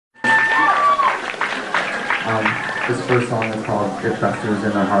This first song is called It Festers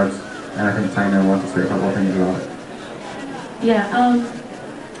in Our Hearts, and I think Taína wants to say a couple of things about it. Yeah,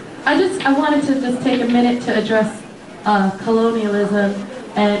 I wanted to just take a minute to address colonialism,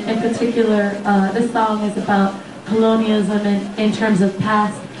 and in particular, this song is about colonialism in terms of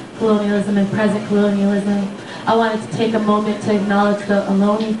past colonialism and present colonialism. I wanted to take a moment to acknowledge the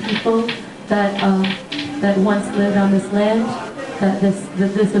Ohlone people that once lived on this land, that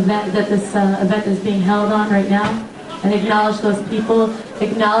this event is being held on right now, and acknowledge those people,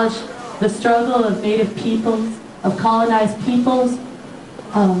 acknowledge the struggle of Native peoples, of colonized peoples,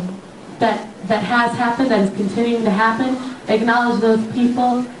 that has happened, that is continuing to happen. Acknowledge those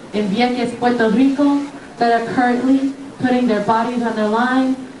people in Vieques, Puerto Rico, that are currently putting their bodies on the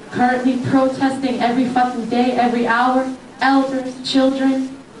line, currently protesting every fucking day, every hour, elders, children,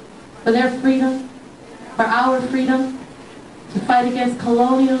 for their freedom, for our freedom, to fight against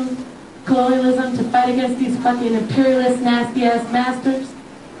colonialism, to fight against these fucking imperialist, nasty-ass masters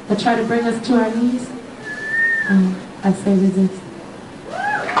that try to bring us to our knees. I say resist.